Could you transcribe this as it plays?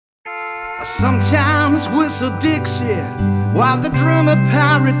I sometimes whistle Dixie while the drummer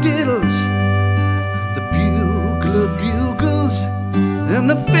paradiddles. The bugler bugles and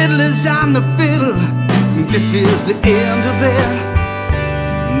the fiddler's on the fiddle. This is the end of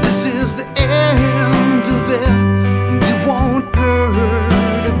it. This is the end of it. You won't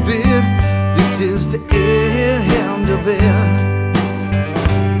hurt a bit. This is the end of it.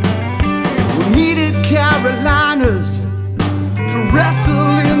 We needed Carolinas to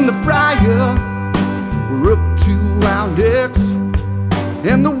wrestle in the briar. We're up to round X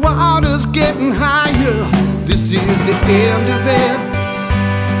and the water's getting higher. This is the end of it.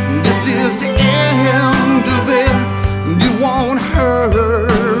 This is the end of it. You won't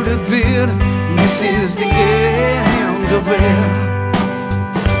hurt a bit. This is the end of it.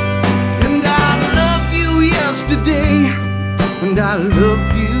 And I loved you yesterday, and I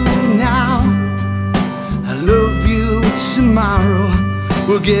love you now. I love you tomorrow.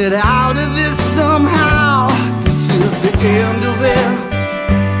 We'll get out of this somehow. This is the end of it.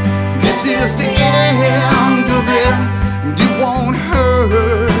 This is the end of it. You won't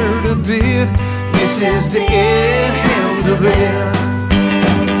hurt a bit. This is the end of it.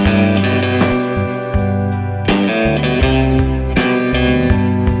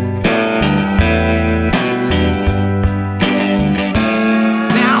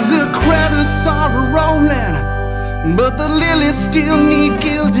 Now the credits are rolling, but the lilies still need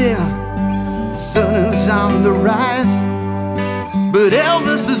gilding. The sun is on the rise, but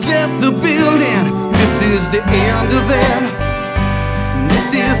Elvis has left the building. This is the end of it.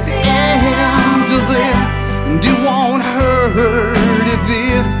 This is the end of it. And you won't hurt a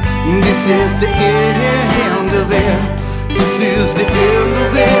bit. This is the end of it. This is the end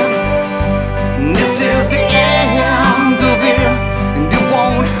of it.